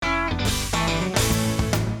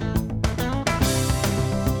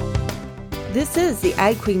This is the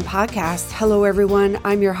Ag Queen Podcast. Hello, everyone.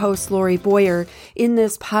 I'm your host, Lori Boyer. In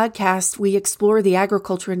this podcast, we explore the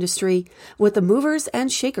agriculture industry with the movers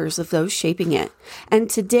and shakers of those shaping it. And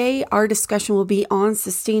today, our discussion will be on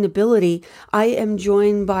sustainability. I am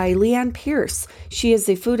joined by Ann Pearce. She is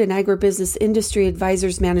the Food and Agribusiness Industry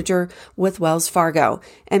Advisors Manager with Wells Fargo.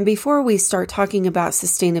 And before we start talking about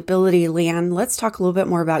sustainability, Ann, let's talk a little bit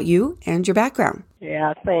more about you and your background.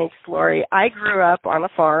 Yeah, thanks, Lori. I grew up on a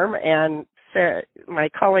farm, and my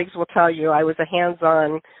colleagues will tell you I was a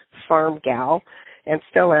hands-on farm gal and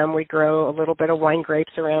still am. We grow a little bit of wine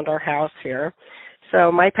grapes around our house here.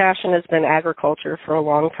 So my passion has been agriculture for a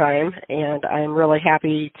long time, and I'm really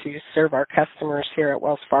happy to serve our customers here at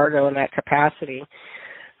Wells Fargo in that capacity.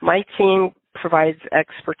 My team provides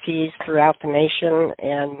expertise throughout the nation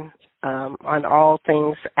and on all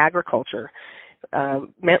things agriculture,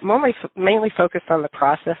 mainly focused on the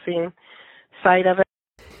processing side of it.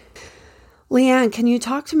 Leanne, can you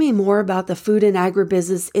talk to me more about the Food and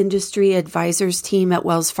Agribusiness Industry Advisors team at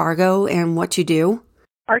Wells Fargo and what you do?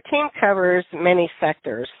 Our team covers many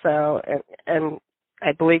sectors. So, and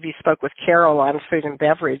I believe you spoke with Carol on food and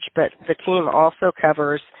beverage, but the team also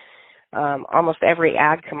covers almost every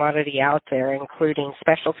ag commodity out there, including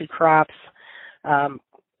specialty crops,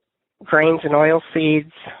 grains and oil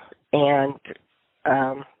seeds, and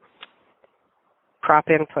crop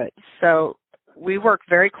inputs. So we work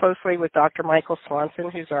very closely with Dr. Michael Swanson,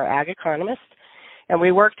 who's our ag economist, and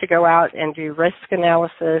we work to go out and do risk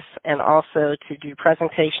analysis and also to do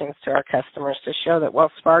presentations to our customers to show that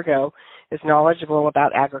Wells Fargo is knowledgeable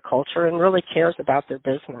about agriculture and really cares about their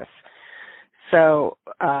business. So,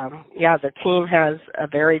 the team has a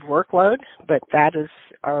varied workload, but that is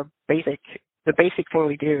the basic thing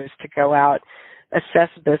we do is to go out, assess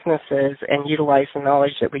businesses, and utilize the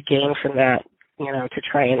knowledge that we gain from that, to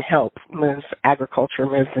try and help move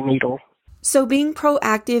the needle. So being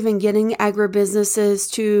proactive in getting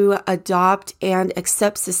agribusinesses to adopt and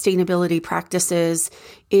accept sustainability practices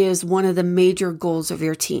is one of the major goals of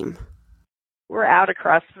your team. We're out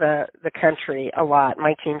across the country a lot.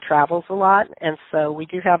 My team travels a lot, and so we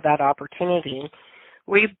do have that opportunity.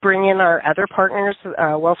 We bring in our other partners.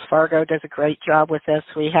 Wells Fargo does a great job with this.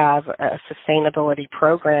 We have a sustainability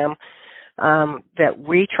program that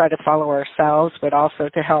we try to follow ourselves, but also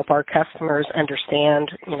to help our customers understand,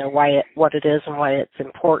 what it is and why it's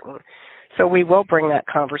important. So we will bring that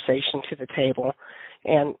conversation to the table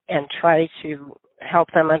and try to help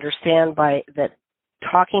them understand that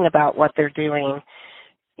talking about what they're doing,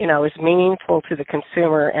 is meaningful to the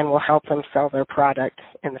consumer and will help them sell their product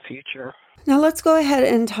in the future. Now let's go ahead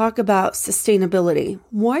and talk about sustainability.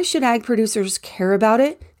 Why should ag producers care about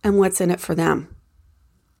it, and what's in it for them?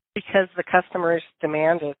 Because the customers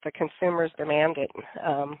demand it, the consumers demand it.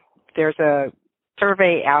 There's a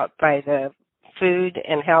survey out by the Food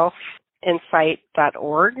and Health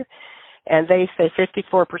Insight.org, and they say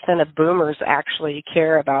 54% of boomers actually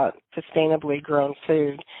care about sustainably grown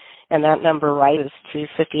food, and that number rises to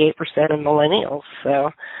 58% of millennials.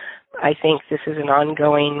 So I think this is an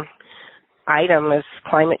ongoing item as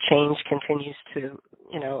climate change continues to,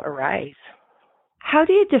 arise. How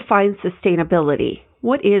do you define sustainability?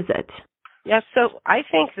 What is it? Yeah, so I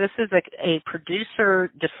think this is a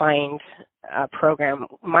producer-defined program.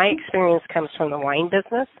 My experience comes from the wine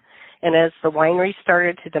business, and as the wineries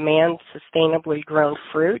started to demand sustainably grown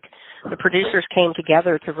fruit, the producers came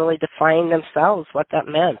together to really define themselves what that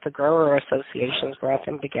meant. The grower associations brought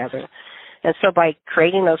them together. And so by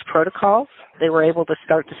creating those protocols, they were able to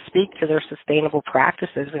start to speak to their sustainable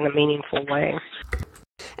practices in a meaningful way.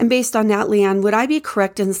 And based on that, Leanne, would I be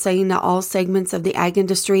correct in saying that all segments of the ag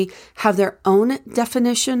industry have their own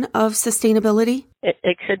definition of sustainability?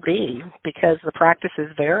 It could be, because the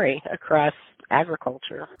practices vary across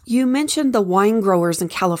agriculture. You mentioned the wine growers in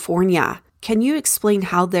California. Can you explain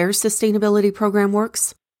how their sustainability program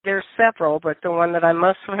works? There's several, but the one that I'm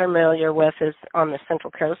most familiar with is on the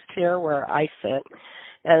Central Coast here where I sit,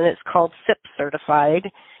 and it's called SIP certified,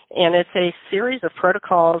 and it's a series of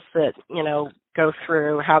protocols that, go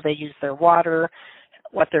through how they use their water,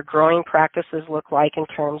 what their growing practices look like in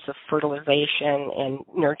terms of fertilization and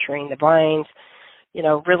nurturing the vines,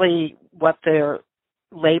 really what their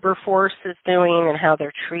labor force is doing and how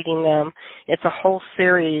they're treating them. It's a whole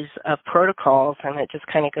series of protocols, and it just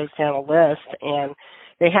kind of goes down a list, and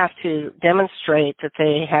they have to demonstrate that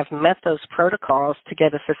they have met those protocols to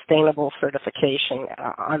get a sustainable certification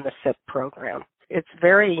on the SIP program. It's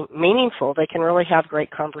very meaningful. They can really have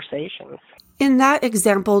great conversations. In that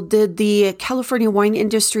example, did the California wine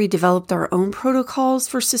industry develop their own protocols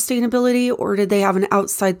for sustainability, or did they have an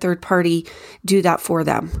outside third party do that for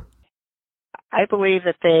them? I believe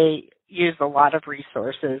that they use a lot of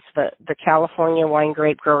resources. The California Wine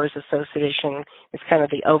Grape Growers Association is kind of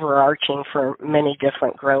the overarching for many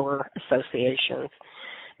different grower associations.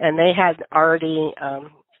 And they had already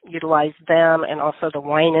utilized them and also the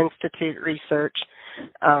Wine Institute research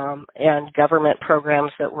and government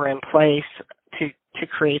programs that were in place to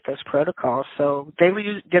create those protocols. So they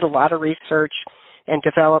did a lot of research and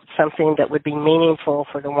developed something that would be meaningful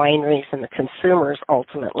for the wineries and the consumers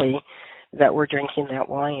ultimately that were drinking that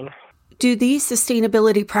wine. Do these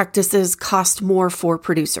sustainability practices cost more for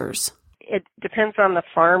producers? It depends on the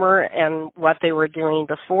farmer and what they were doing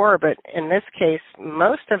before, but in this case,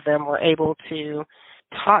 most of them were able to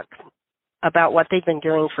talk about what they've been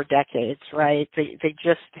doing for decades, right? They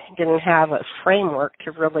just didn't have a framework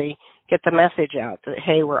to really get the message out that,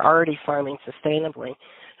 hey, we're already farming sustainably.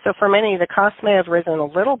 So for many, the cost may have risen a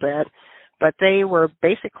little bit, but they were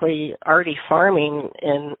basically already farming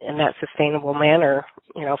in that sustainable manner,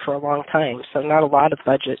 for a long time. So not a lot of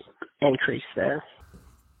budget increase there.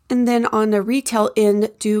 And then on the retail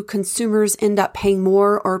end, do consumers end up paying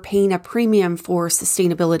more or paying a premium for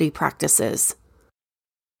sustainability practices?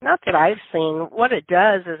 Not that I've seen. What it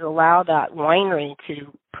does is allow that winery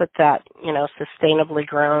to put that, sustainably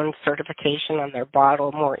grown certification on their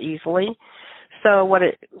bottle more easily. So what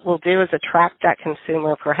it will do is attract that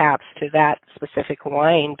consumer perhaps to that specific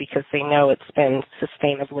wine because they know it's been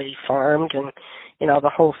sustainably farmed and, the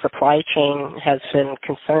whole supply chain has been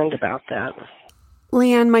concerned about that.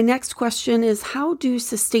 Leanne, my next question is, how do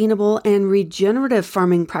sustainable and regenerative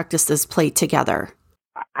farming practices play together?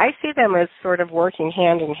 I see them as sort of working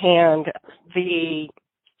hand in hand. The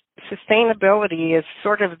sustainability is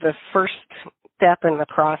sort of the first step in the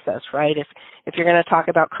process, right? If you're going to talk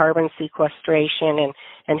about carbon sequestration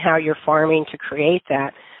and how you're farming to create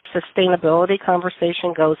that, sustainability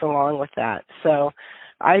conversation goes along with that. So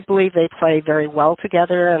I believe they play very well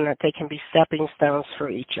together and that they can be stepping stones for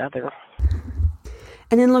each other.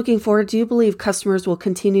 And in looking forward, do you believe customers will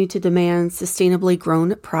continue to demand sustainably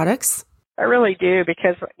grown products? I really do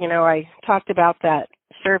because, I talked about that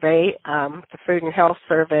survey, the Food and Health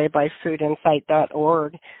Survey by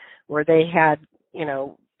foodinsight.org, where they had,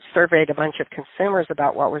 surveyed a bunch of consumers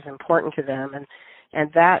about what was important to them.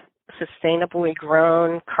 And that sustainably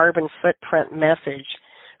grown carbon footprint message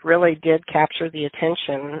really did capture the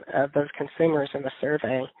attention of those consumers in the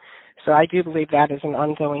survey. So I do believe that is an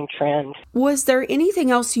ongoing trend. Was there anything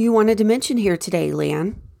else you wanted to mention here today,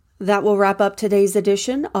 Leanne? That will wrap up today's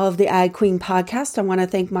edition of the Ag Queen podcast. I want to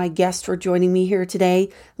thank my guest for joining me here today,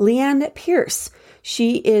 Ann Pearce.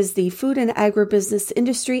 She is the Food and Agribusiness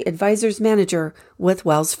Industry Advisors Manager with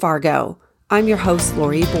Wells Fargo. I'm your host,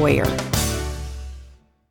 Lori Boyer.